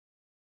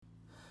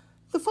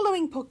The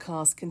following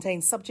podcast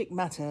contains subject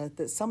matter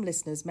that some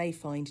listeners may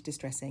find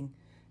distressing.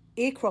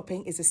 Ear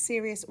cropping is a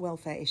serious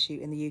welfare issue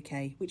in the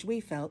UK, which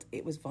we felt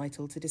it was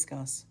vital to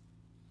discuss.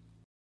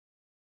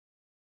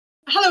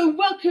 Hello,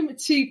 welcome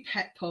to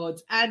Pet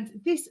Pod.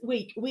 And this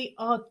week we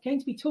are going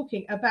to be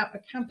talking about a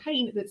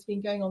campaign that's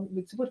been going on,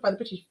 supported by the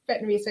British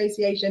Veterinary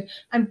Association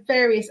and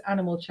various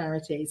animal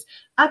charities,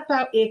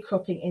 about ear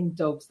cropping in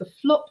dogs, the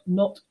Flop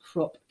Not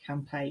Crop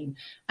campaign.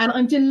 And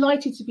I'm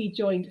delighted to be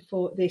joined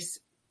for this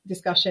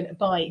discussion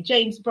by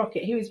James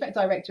Brockett, who is Vet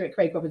Director at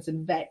Craig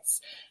Robinson Vets,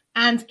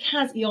 and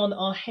Kaz Yon,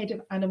 our Head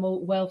of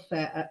Animal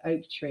Welfare at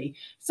Oaktree.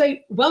 So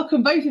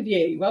welcome both of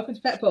you. Welcome to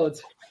Pet Pod.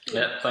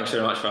 Yeah, thanks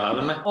very much for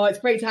having me. Oh, it's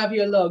great to have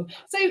you along.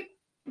 So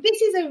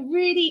this is a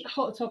really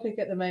hot topic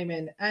at the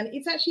moment, and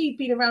it's actually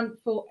been around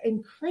for an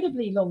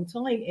incredibly long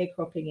time, ear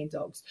cropping in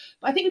dogs.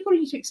 But I think we probably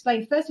need to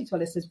explain firstly to our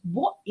listeners,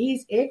 what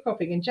is ear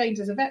cropping? And James,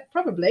 as a vet,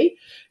 probably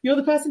you're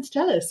the person to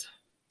tell us.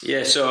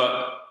 Yeah,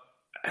 so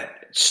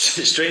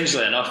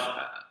strangely enough,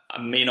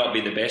 I may not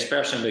be the best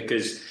person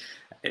because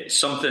it's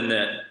something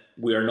that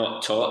we are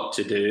not taught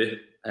to do.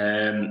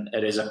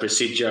 It is a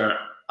procedure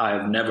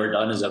I've never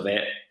done as a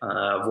vet.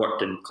 I've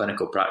worked in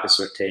clinical practice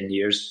for 10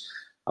 years.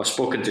 I've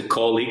spoken to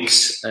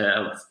colleagues,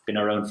 I've been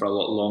around for a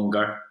lot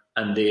longer,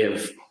 and they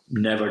have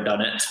never done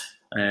it.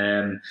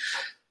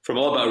 From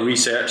all of our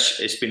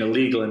research, it's been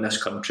illegal in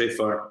this country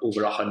for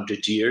over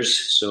 100 years.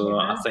 So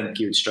I think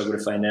you would struggle to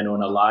find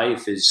anyone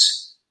alive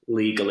who's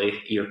legally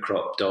ear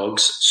cropped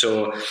dogs.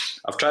 So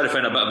I've tried to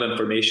find a bit of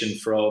information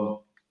from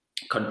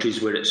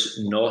countries where it's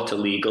not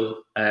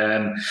illegal.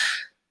 The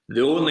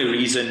only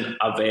reason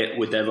a vet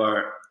would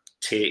ever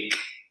take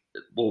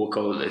what we'll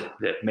call the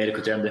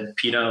medical term, the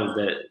pinna of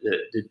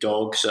the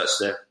dog, so that's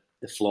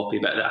the floppy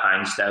bit that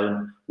hangs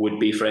down, would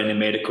be for any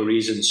medical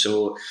reason.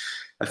 So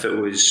if it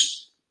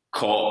was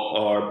caught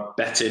or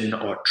bitten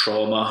or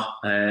trauma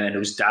and it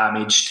was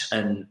damaged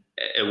and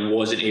it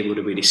wasn't able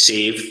to be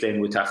saved, then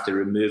we'd have to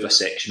remove a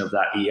section of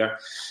that ear.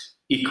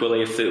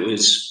 Equally, if it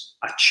was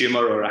a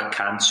tumour or a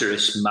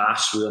cancerous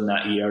mass within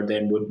that ear,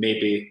 then would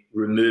maybe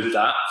remove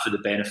that for the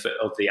benefit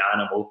of the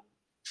animal.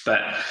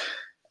 But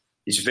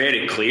it's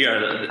very clear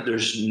that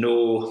there's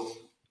no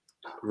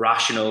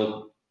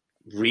rational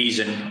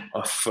reason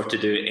for to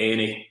do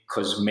any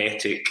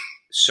cosmetic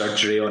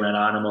surgery on an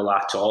animal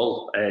at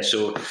all.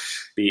 So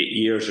be it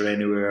ears or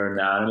anywhere in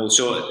the animal.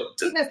 So I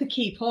think that's the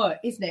key part,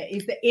 isn't it?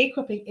 Is that ear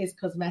cropping is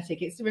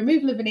cosmetic. It's the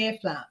removal of an ear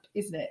flap,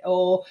 isn't it?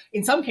 Or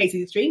in some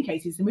cases, extreme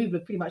cases, the removal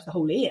of pretty much the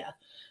whole ear.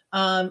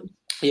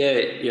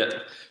 Yeah.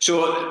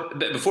 So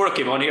before I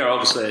came on here,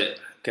 obviously,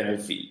 kind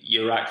of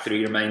you rack through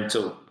your mind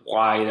to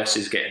why this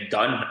is getting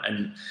done,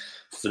 and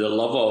for the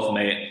love of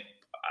me,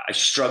 I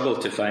struggle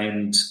to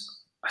find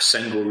a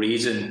single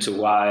reason to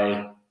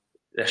why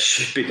this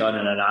should be done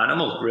in an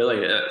animal,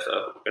 really,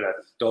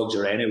 dogs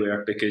or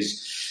anywhere,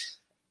 because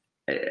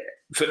I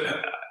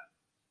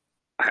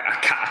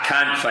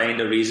can't find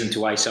a reason to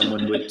why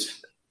someone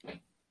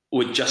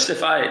would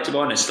justify it, to be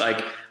honest.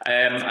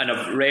 And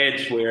I've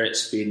read where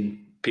it's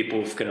been,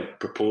 people have kind of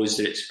proposed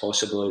that it's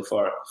possibly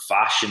for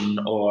fashion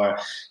or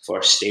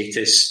for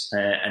status,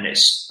 and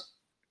it's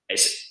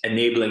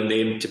enabling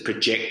them to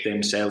project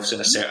themselves in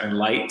a certain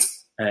light.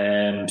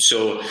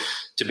 So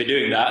to be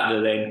doing that,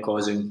 they're then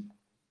causing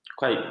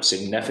quite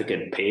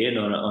significant pain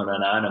on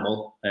an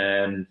animal.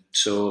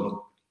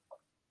 So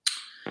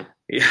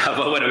yeah,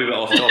 I went a wee bit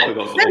off topic.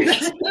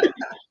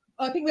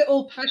 I think we're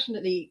all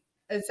passionately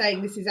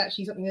saying this is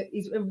actually something that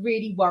is a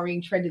really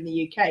worrying trend in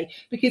the UK,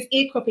 because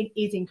ear cropping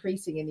is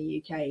increasing in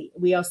the UK.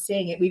 We are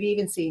seeing it. We've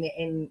even seen it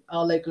in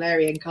our local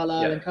area in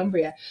Carlisle and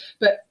Cumbria.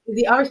 But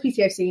the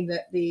RSPCA have seen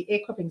that the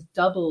ear cropping's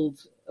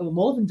doubled, or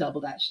more than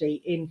doubled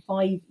actually, in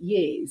 5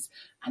 years.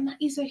 And that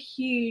is a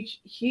huge,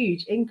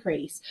 huge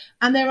increase.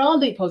 And there are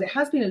loopholes. It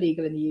has been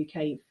illegal in the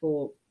UK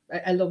for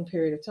a long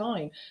period of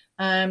time.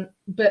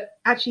 But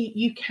actually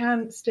you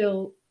can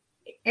still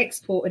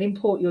export and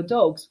import your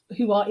dogs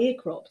who are ear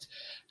cropped,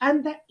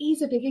 and that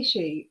is a big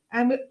issue.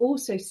 And we're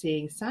also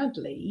seeing,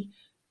 sadly,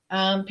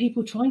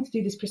 people trying to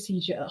do this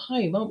procedure at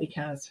home, aren't we,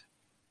 Kaz?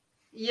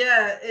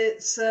 Yeah,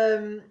 it's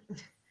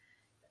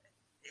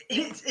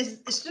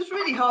just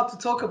really hard to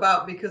talk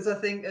about, because I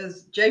think,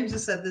 as James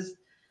has said,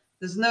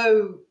 there's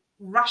no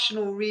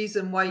rational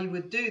reason why you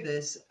would do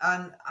this,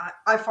 and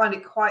I find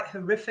it quite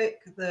horrific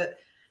that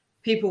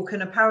people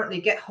can apparently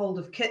get hold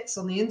of kits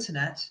on the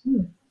internet.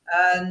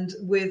 And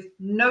with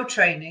no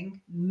training,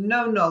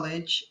 no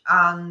knowledge,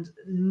 and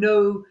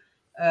no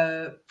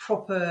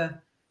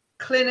proper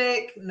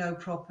clinic, no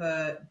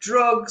proper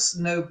drugs,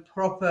 no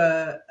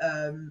proper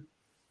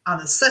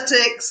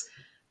anaesthetics,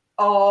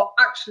 are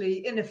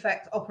actually in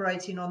effect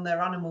operating on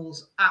their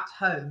animals at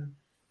home,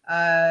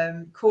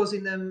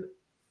 causing them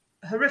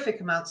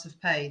horrific amounts of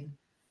pain.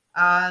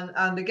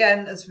 And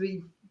again, as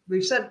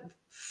we've said,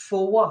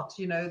 for what?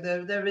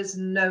 There is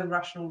no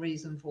rational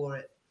reason for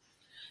it.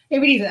 It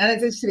really isn't.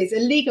 And it's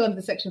illegal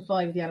under Section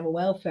 5 of the Animal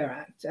Welfare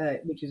Act,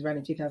 which was around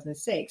in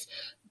 2006.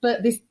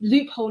 But this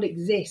loophole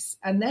exists,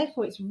 and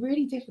therefore it's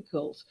really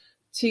difficult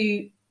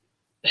to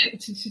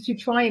to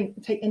try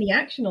and take any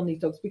action on these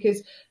dogs,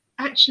 because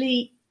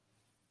actually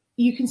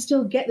you can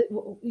still get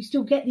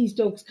these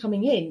dogs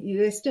coming in.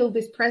 There's still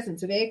this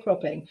presence of ear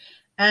cropping.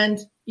 And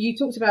you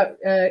talked about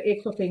ear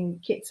cropping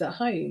kits at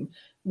home.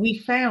 We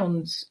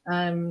found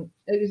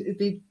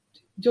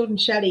Jordan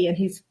Shelley and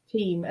his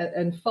team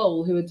and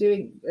Foal, who are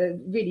doing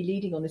really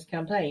leading on this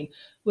campaign,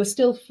 were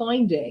still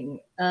finding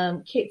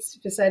kits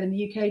for sale in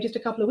the UK just a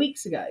couple of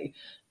weeks ago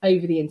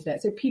over the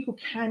internet. So people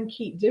can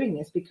keep doing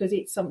this because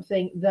it's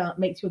something that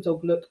makes your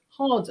dog look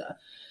harder.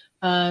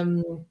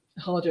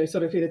 Harder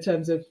sort of in the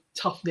terms of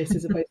toughness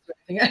as opposed to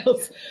anything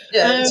else.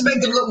 Yeah, it's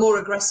making them look more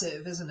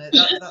aggressive, isn't it?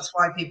 That's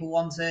why people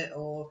want it.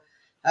 Or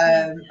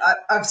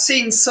I've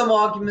seen some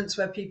arguments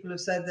where people have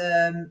said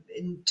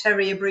in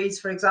terrier breeds,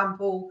 for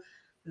example,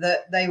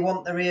 that they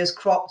want their ears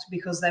cropped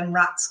because then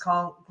rats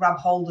can't grab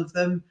hold of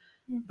them.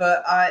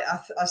 But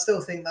I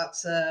still think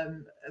that's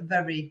a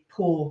very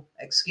poor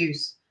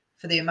excuse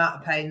for the amount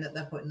of pain that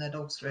they're putting their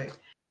dogs through.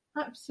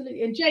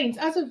 Absolutely. And James,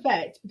 as a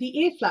vet, the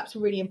ear flaps are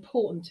really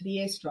important to the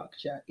ear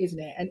structure, isn't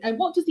it? And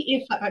what does the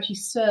ear flap actually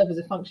serve as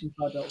a function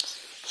for our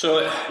dogs?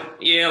 So,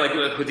 yeah, like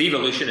with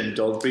evolution in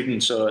dog breeding,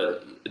 so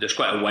there's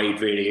quite a wide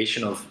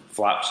variation of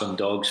flaps on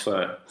dogs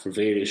for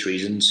various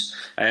reasons.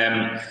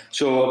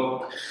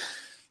 So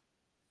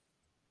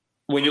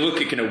when you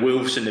look at kind of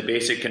wolves and the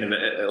basic kind of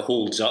it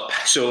holds up.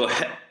 So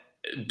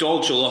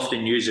dogs will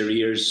often use their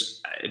ears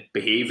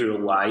behavioural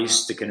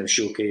wise to kind of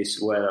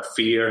showcase whether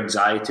fear,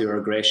 anxiety or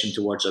aggression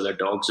towards other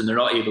dogs, and they're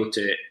not able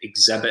to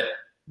exhibit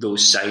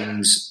those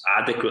signs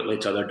adequately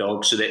to other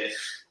dogs, so that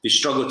they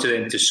struggle to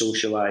then to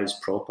socialise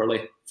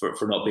properly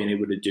for not being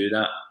able to do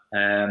that.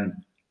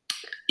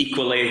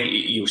 Equally,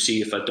 you'll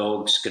see if a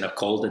dog's kind of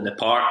called in the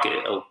park,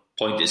 it'll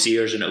point its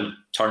ears and it'll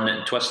turn it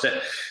and twist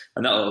it,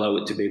 and that'll allow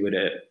it to be able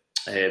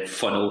to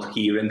funnel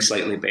hearing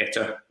slightly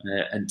better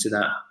into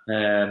that.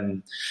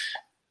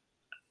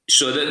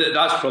 So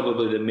that's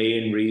probably the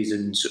main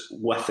reasons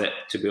with it,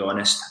 to be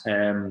honest.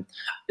 I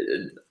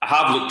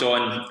have looked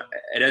on,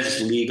 it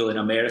is legal in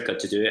America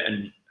to do it,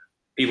 and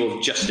people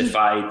have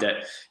justified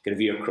that kind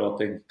of ear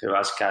cropping,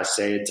 as Kaz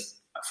said,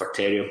 for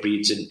terrier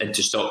breeds and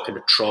to stop kind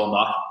of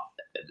trauma.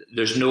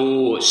 There's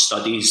no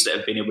studies that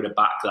have been able to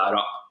back that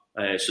up.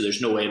 So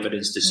there's no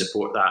evidence to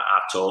support that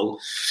at all.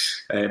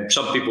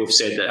 Some people have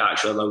said that it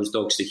actually allows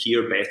dogs to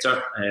hear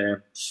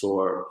better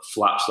for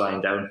flaps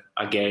lying down.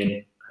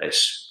 Again,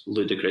 it's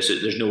ludicrous.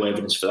 There's no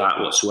evidence for that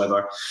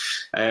whatsoever.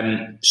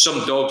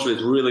 Some dogs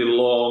with really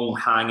long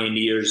hanging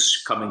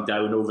ears coming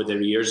down over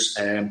their ears,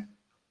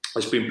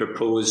 it's been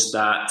proposed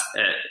that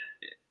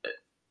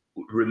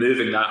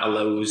removing that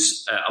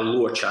allows a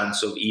lower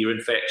chance of ear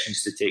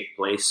infections to take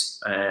place,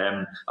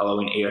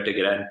 allowing air to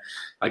get in.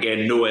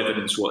 Again, no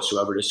evidence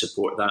whatsoever to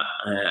support that.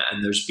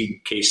 And there's been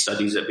case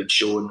studies that have been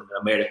shown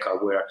in America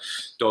where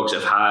dogs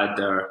that have had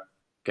their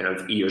kind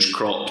of ears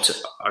cropped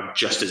are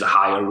just as a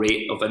higher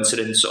rate of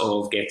incidence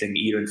of getting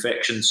ear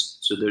infections.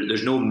 So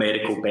there's no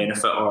medical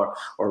benefit or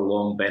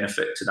long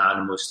benefit to the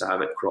animals to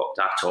have it cropped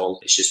at all.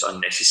 It's just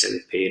unnecessary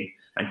pain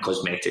and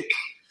cosmetic.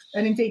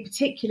 And indeed,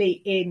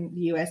 particularly in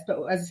the US,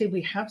 but as I said,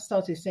 we have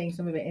started seeing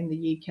some of it in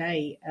the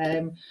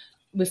UK.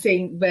 We're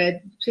seeing where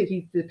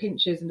particularly the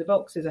pinchers and the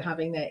boxers are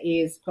having their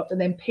ears cropped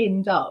and then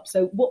pinned up.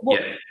 So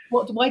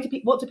why do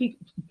people? I think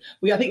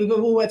we've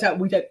all worked out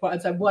we don't quite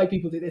understand why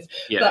people do this.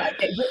 Yeah.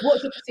 But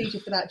what's the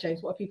procedure for that,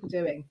 James? What are people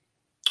doing?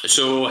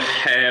 So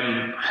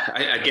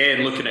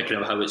again, looking at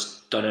kind of how it's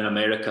done in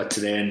America to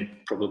then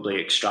probably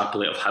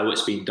extrapolate of how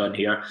it's been done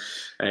here,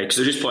 because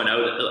I just point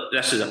out that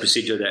this is a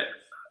procedure that,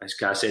 as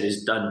Kaz said,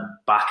 is done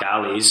back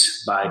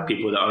alleys by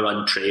people that are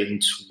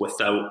untrained,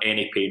 without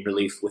any pain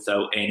relief,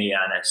 without any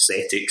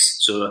anaesthetics.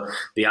 So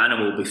the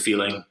animal will be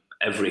feeling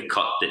every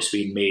cut that's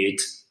been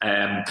made.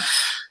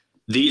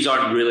 These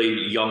aren't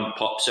really young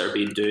pups that are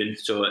being done.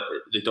 So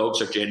the dogs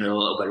are generally a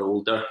little bit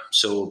older.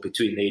 So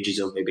between the ages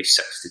of maybe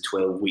 6 to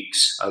 12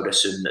 weeks, I would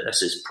assume that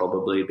this is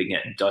probably been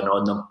getting done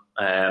on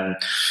them.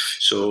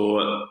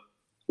 So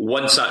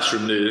once that's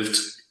removed,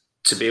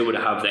 to be able to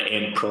have the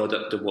end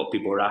product of what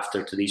people are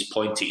after to these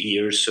pointy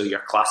ears. So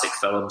your classic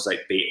films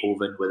like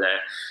Beethoven with a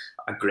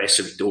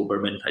aggressive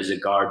Doberman as a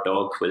guard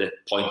dog with a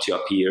pointy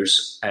up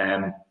ears.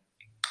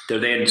 They're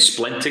then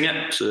splinting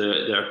it. So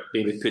they're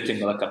maybe putting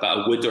like a bit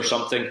of wood or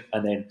something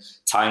and then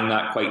tying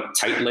that quite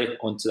tightly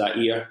onto that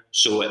ear.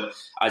 So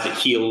as it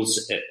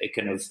heals, it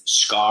kind of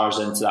scars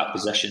into that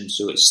position.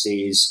 So it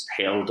stays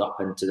held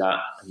up into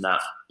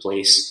that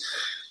place.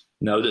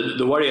 Now,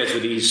 the worry is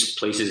with these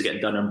places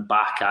getting done in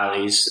back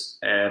alleys,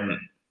 they're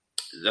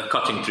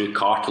cutting through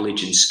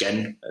cartilage and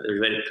skin. There's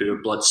very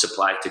poor blood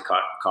supply to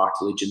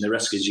cartilage, and the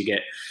risk is you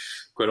get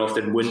quite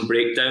often wound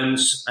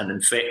breakdowns and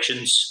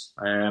infections,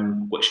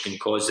 which can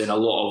cause then a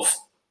lot of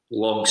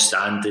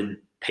long-standing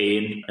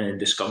pain and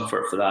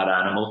discomfort for that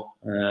animal.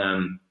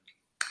 And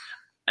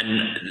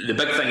the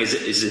big thing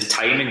is the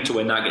timing to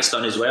when that gets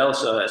done as well.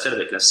 So I said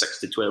about 6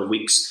 to 12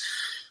 weeks,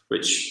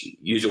 which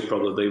usually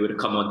probably would have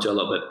come on to a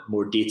little bit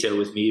more detail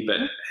with me, but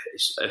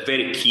it's a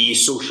very key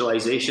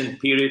socialisation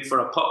period for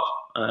a pup.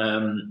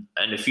 And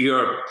if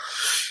you're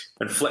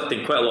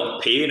inflicting quite a lot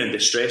of pain and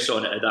distress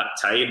on it at that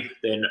time,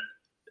 then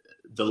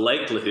the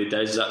likelihood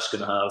is that's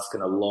going to have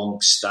kind of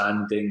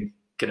long-standing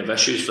kind of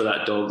issues for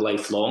that dog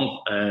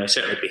lifelong,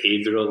 certainly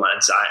behavioural,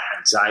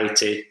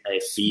 anxiety,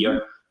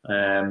 fear.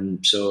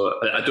 So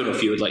I don't know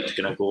if you would like to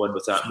kind of go on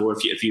with that more,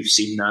 if you've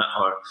seen that,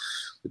 or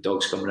the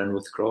dogs coming in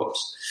with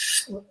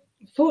crops. Well,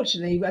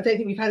 fortunately, I don't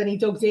think we've had any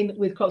dogs in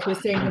with crops. We're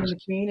seeing them in the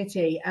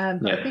community.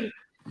 But I think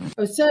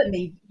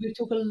certainly we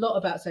talk a lot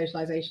about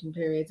socialisation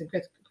periods and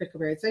critical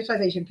periods.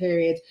 Socialisation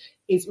period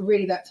is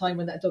really that time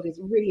when that dog is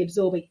really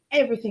absorbing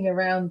everything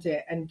around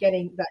it and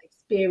getting that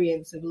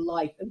experience of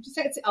life, and just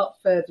sets it up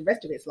for the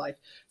rest of its life.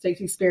 So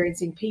it's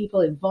experiencing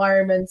people,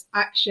 environments,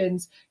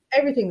 actions,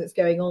 everything that's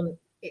going on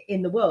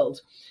in the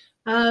world.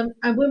 And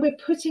when we're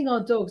putting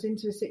our dogs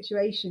into a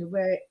situation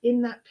where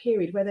in that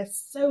period where they're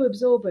so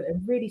absorbent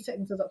and really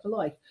setting themselves up for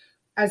life,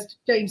 as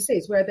James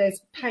says, where there's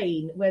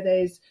pain, where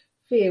there's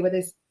fear, where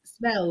there's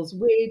smells,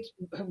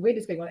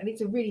 weirdness going on, and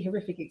it's a really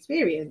horrific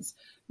experience,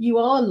 you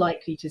are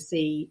likely to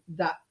see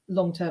that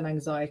long-term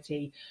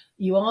anxiety.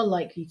 You are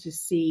likely to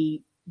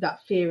see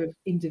that fear of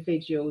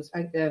individuals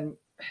and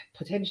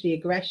potentially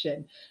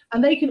aggression,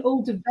 and they can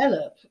all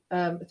develop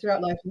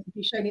throughout life and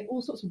be shown in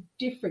all sorts of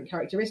different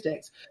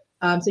characteristics.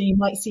 So you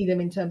might see them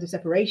in terms of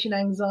separation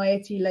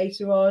anxiety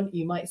later on.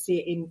 You might see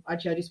it in,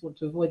 actually, I just want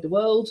to avoid the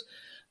world.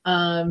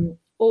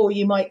 Or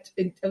you might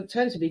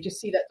alternatively just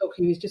see that dog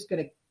who is just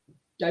going to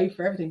go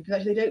for everything because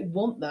actually they don't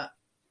want that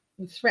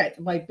threat.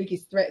 My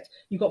biggest threat,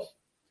 you've got,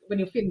 when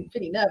you're feeling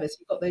nervous,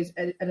 you've got those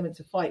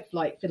elements of fight,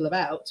 flight, fiddle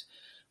about,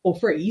 or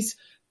freeze.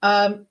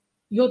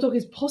 Your dog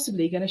is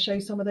possibly going to show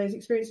some of those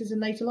experiences in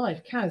later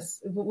life. Kaz,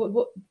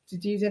 what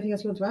did you, is there anything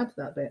else you want to add to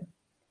that bit?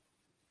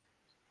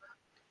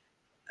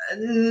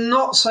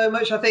 Not so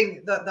much. I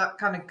think that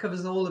kind of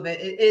covers all of it.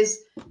 It is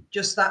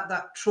just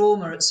that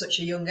trauma at such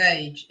a young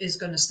age is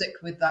going to stick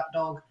with that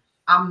dog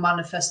and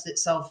manifest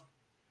itself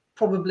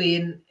probably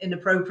in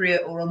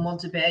inappropriate or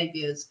unwanted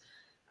behaviours.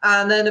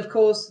 And then, of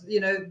course,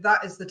 that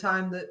is the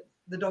time that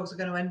the dogs are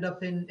going to end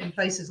up in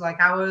places like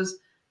ours,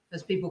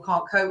 as people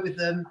can't cope with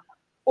them,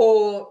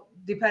 or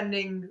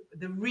depending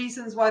the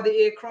reasons why the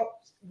ear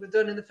crops were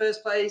done in the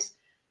first place.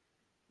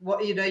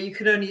 You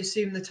can only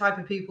assume the type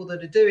of people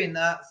that are doing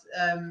that.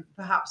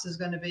 Perhaps there's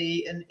going to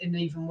be an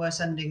even worse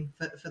ending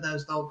for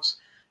those dogs.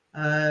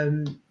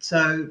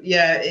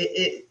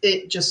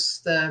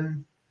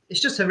 It's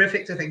just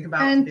horrific to think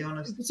about, to be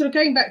honest. Sort of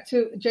going back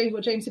to James,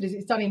 what James said is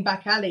it's done in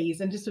back alleys,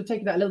 and just sort of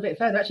taking that a little bit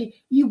further. Actually,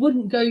 you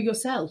wouldn't go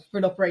yourself for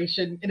an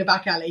operation in a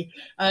back alley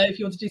if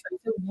you want to do something.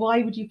 So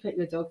why would you put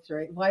your dog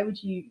through it? Why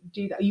would you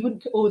do that? You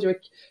wouldn't order a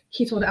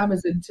kit on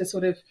Amazon to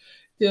sort of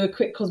do a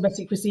quick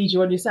cosmetic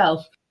procedure on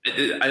yourself.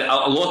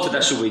 A lot of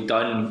this will be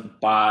done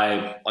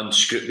by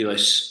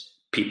unscrupulous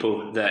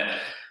people that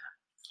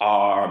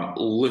are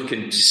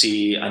looking to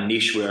see a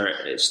niche where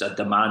it's a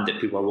demand that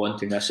people are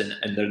wanting this,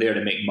 and they're there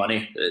to make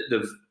money.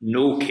 They've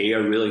no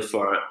care really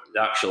for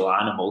the actual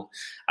animal.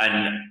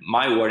 And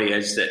my worry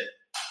is that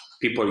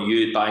people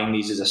are buying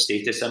these as a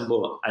status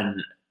symbol, and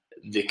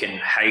they can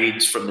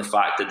hide from the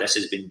fact that this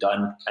has been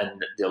done,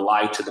 and they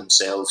lie to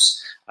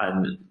themselves,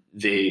 and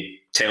they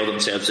tell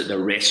themselves that they're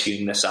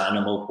rescuing this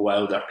animal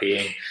while they're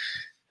paying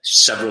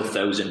several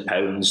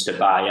 £1,000s to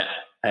buy it.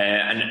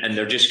 And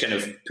they're just kind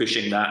of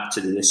pushing that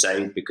to the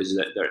side because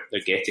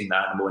they're getting the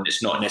animal, and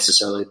it's not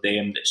necessarily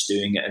them that's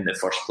doing it in the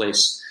first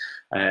place.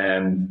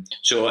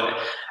 So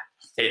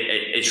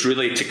it's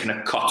really to kind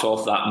of cut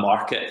off that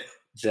market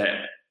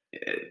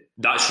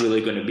that's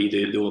really going to be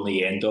the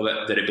only end of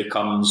it, that it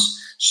becomes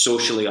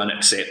socially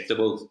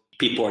unacceptable.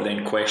 People are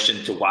then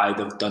questioned to why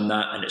they've done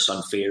that, and it's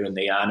unfair on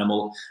the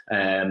animal.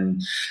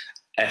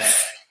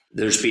 If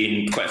there's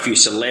been quite a few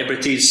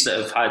celebrities that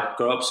have had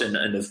crops and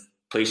have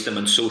placed them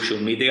on social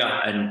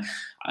media, and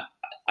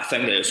I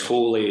think that it's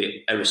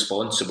wholly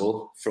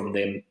irresponsible from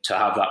them to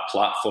have that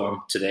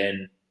platform to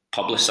then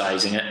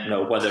publicising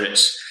it. Whether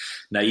it's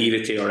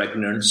naivety or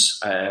ignorance,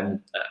 I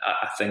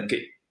think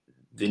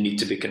they need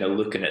to be kind of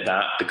looking at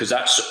that, because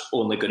that's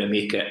only going to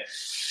make it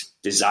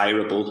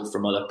desirable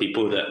from other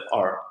people that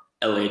are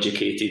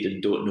ill-educated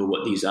and don't know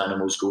what these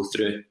animals go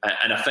through.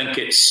 And I think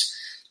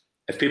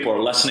if people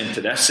are listening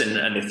to this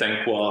and they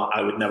think, well,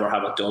 I would never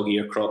have a dog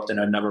ear cropped and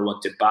I'd never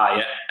want to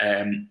buy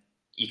it,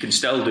 you can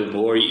still do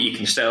more. You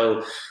can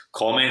still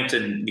comment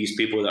on these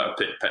people that are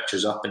putting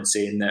pictures up and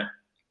saying that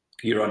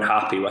you're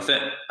unhappy with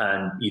it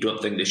and you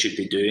don't think they should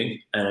be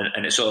doing.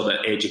 And it's all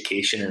about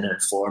education and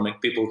informing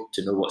people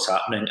to know what's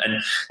happening.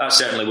 And that's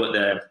certainly what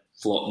the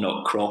Flop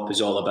Not Crop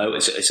is all about.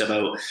 It's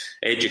about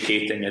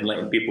educating and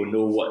letting people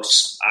know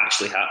what's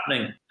actually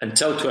happening.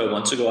 Until 12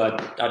 months ago,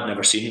 I'd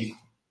never seen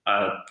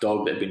a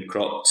dog that had been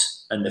cropped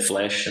in the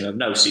flesh, and I've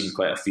now seen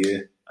quite a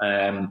few.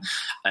 And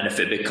if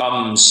it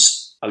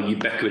becomes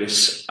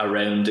ubiquitous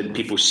around and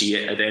people see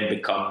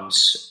it,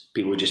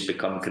 people just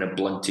become kind of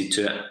blunted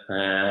to it.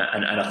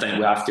 And I think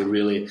we have to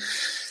really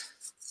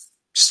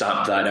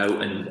stamp that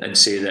out and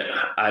say that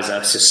as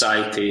a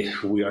society,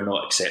 we are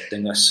not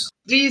accepting this.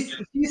 Do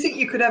you think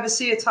you could ever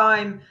see a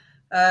time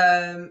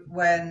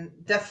when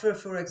DEFRA,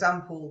 for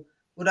example,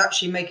 would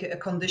actually make it a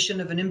condition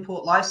of an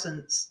import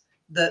license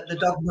that the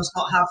dog must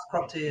not have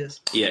cropped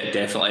ears. Yeah,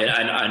 definitely,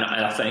 and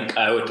I think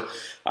I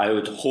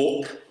would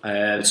hope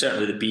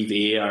certainly the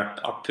BVA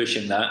are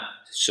pushing that.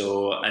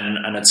 So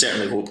and I'd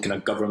certainly hope kind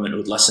of government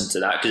would listen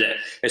to that, because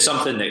it's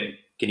something that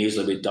can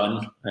easily be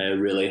done.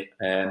 Really,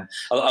 a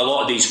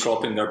lot of these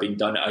cropping are being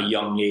done at a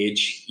young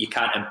age. You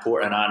can't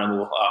import an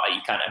animal.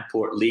 You can't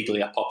import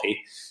legally a puppy.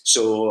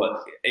 So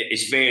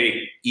it's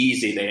very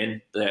easy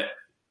then that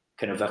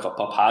kind of if a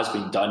pup has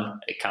been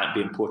done, it can't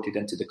be imported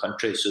into the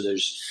country. So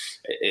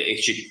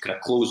it should kind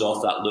of close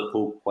off that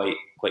loophole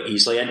quite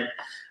easily.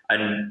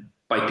 And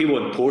by people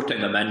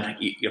importing them in,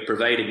 you're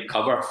providing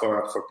cover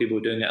for people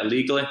doing it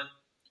illegally.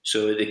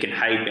 So they can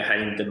hide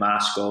behind the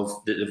mask of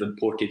that they've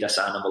imported this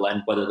animal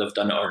in, whether they've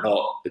done it or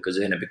not, because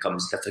then it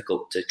becomes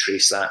difficult to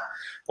trace that.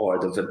 Or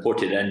they've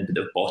imported in, but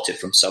they've bought it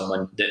from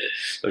someone.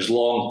 There's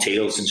long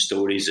tales and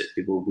stories that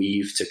people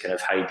weave to kind of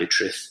hide the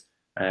truth.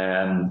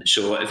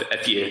 So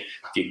if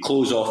you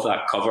close off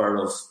that cover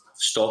of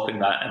stopping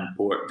that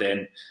import,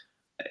 then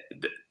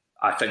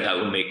I think that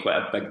will make quite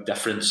a big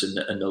difference in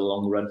the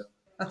long run.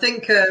 I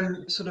think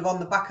sort of on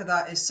the back of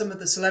that is some of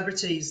the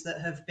celebrities that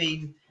have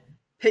been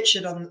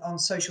pictured on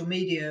social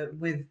media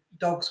with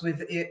dogs with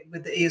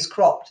the ears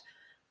cropped.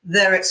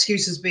 Their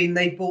excuse has been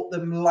they bought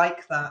them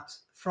like that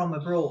from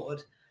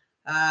abroad.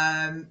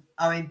 I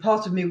mean,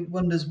 part of me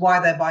wonders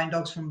why they're buying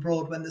dogs from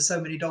abroad when there's so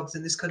many dogs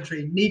in this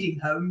country needing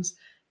homes.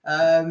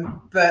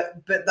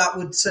 But that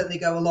would certainly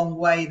go a long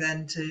way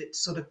then to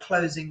sort of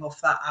closing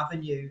off that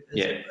avenue.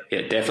 Yeah,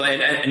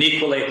 definitely. And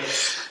equally,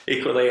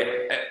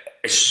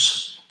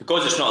 it's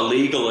because it's not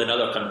legal in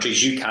other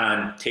countries. You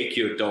can take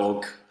your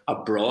dog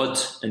abroad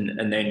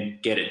and then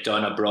get it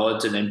done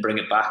abroad and then bring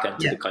it back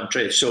into the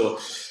country. So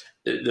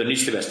there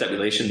needs to be a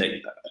stipulation that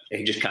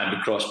it just can't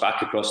be crossed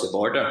back across the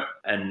border,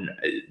 and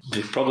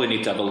they probably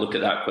need to have a look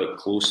at that quite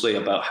closely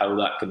about how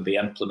that can be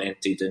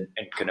implemented and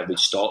kind of be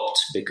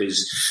stopped,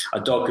 because a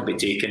dog could be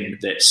taken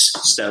that's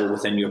still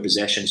within your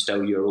possession,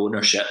 still your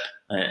ownership,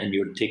 and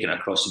you're taking it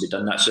across to be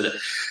done that. So that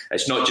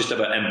it's not just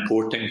about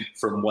importing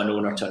from one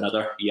owner to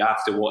another. You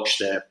have to watch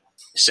the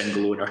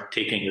single owner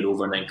taking it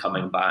over and then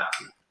coming back.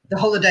 The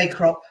holiday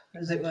crop,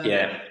 as it were.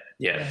 Yeah.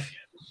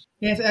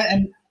 Yes,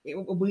 and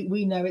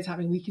we know it's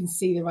happening. We can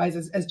see the rise.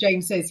 As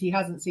James says, he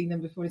hasn't seen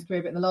them before in his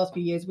career, but in the last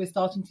few years, we're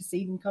starting to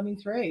see them coming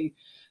through.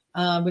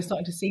 We're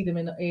starting to see them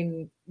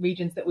in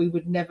regions that we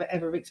would never,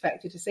 ever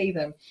expected to see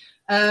them.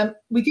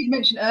 We did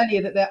mention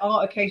earlier that there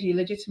are occasionally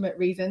legitimate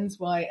reasons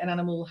why an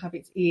animal will have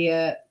its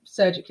ear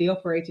surgically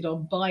operated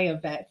on by a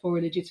vet for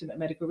a legitimate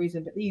medical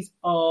reason, but these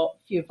are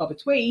few and far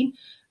between,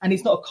 and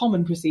it's not a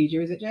common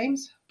procedure, is it,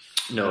 James?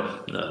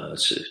 No,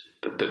 it's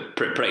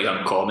pretty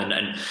uncommon,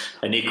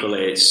 and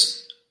equally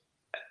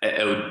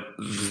it would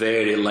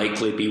very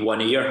likely be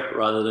one ear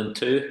rather than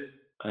two.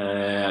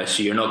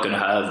 So you're not going to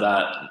have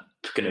that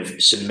kind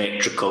of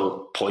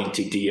symmetrical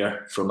pointed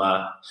ear from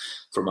a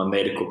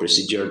medical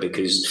procedure,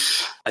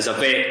 because as a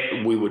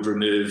vet we would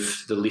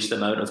remove the least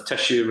amount of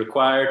tissue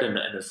required and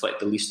inflict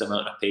the least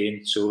amount of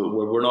pain. So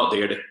we're not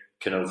there to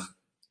kind of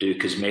do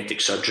cosmetic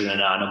surgery on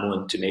an animal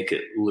and to make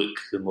it look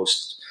the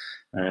most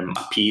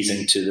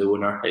appeasing to the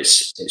owner.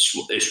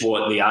 It's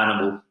what the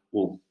animal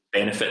will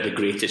benefit the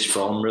greatest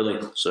from, really.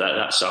 So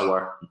that's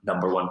our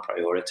number one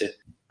priority.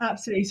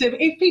 Absolutely. So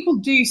if people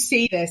do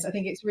see this, I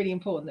think it's really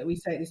important that we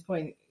say at this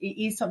point, it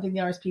is something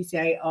the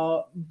RSPCA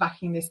are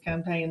backing this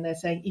campaign, and they're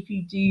saying if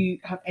you do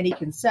have any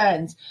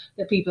concerns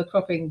that people are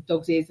cropping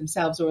dogs' ears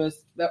themselves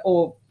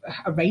or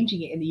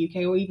arranging it in the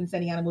UK or even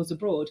sending animals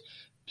abroad,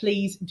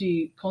 please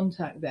do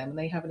contact them. And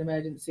they have an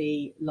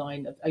emergency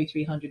line of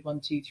 0300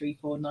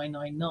 1234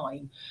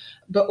 999.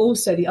 But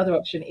also the other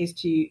option is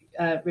to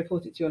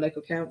report it to your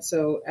local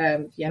council,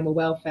 the animal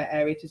welfare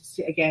area, to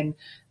sit again.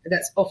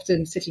 That's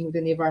often sitting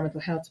within the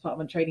Environmental Health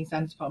Department, Trading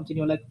Standards Department in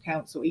your local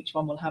council. Each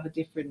one will have a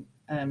different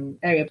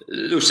area.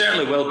 There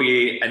certainly will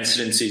be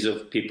incidences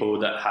of people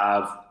that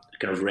have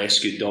kind of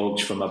rescued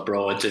dogs from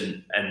abroad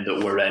and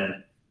that were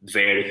in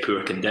very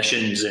poor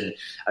conditions,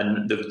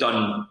 and they've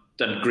done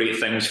great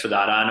things for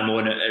that animal,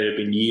 and it had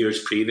been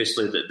years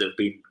previously that they've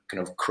been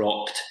kind of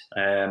cropped.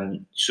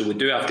 So we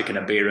do have to kind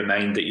of bear in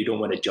mind that you don't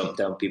want to jump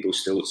down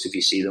people's throats if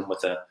you see them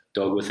with a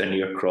dog with an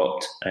ear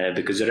cropped,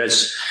 because there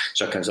is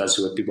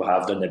circumstances where people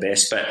have done the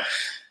best, but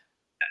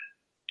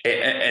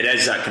it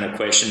is that kind of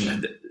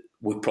question that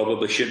we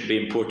probably shouldn't be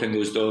importing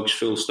those dogs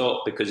full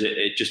stop, because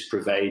it just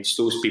provides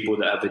those people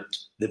that have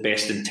the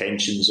best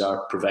intentions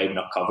are providing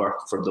a cover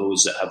for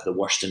those that have the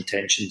worst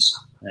intentions.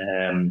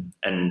 And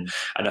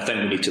I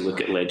think we need to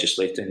look at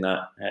legislating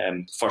that.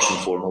 First and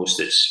foremost,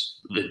 it's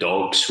the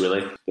dogs,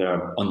 really.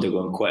 They're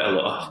undergoing quite a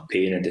lot of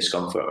pain and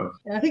discomfort.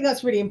 And I think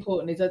that's really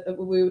important, is that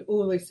we would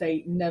always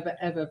say never,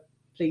 ever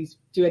please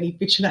do any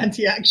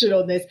vigilante action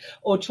on this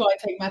or try and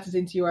take matters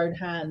into your own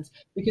hands,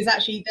 because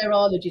actually there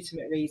are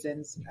legitimate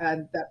reasons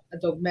that a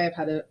dog may have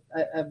had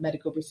a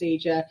medical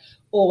procedure,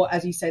 or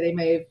as you say, they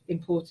may have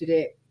imported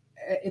it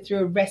through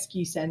a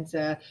rescue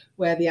centre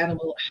where the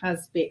animal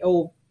has been,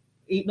 or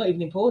not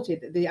even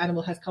imported, that the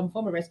animal has come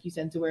from a rescue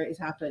centre where it has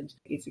happened.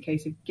 It's a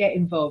case of get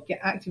involved, get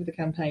active with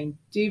the campaign,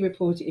 do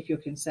report it if you're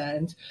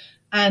concerned,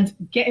 and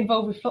get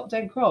involved with Flop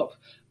Don't Crop.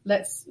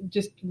 Let's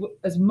just,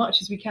 as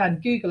much as we can,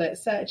 Google it,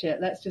 search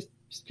it. Let's just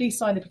please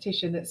sign the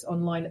petition that's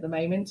online at the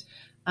moment,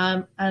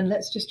 and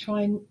let's just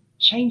try and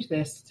change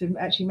this to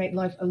actually make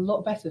life a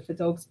lot better for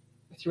dogs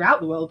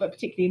throughout the world, but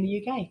particularly in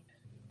the UK.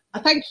 I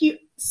thank you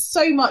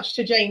so much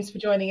to James for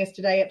joining us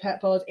today at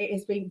Pet Pod. It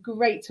has been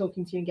great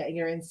talking to you and getting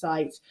your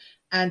insight,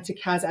 and to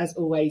Kaz, as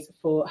always,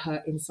 for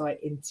her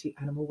insight into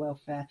animal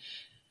welfare.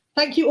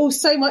 Thank you all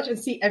so much, and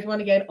see everyone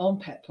again on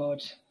Pet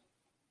Pod.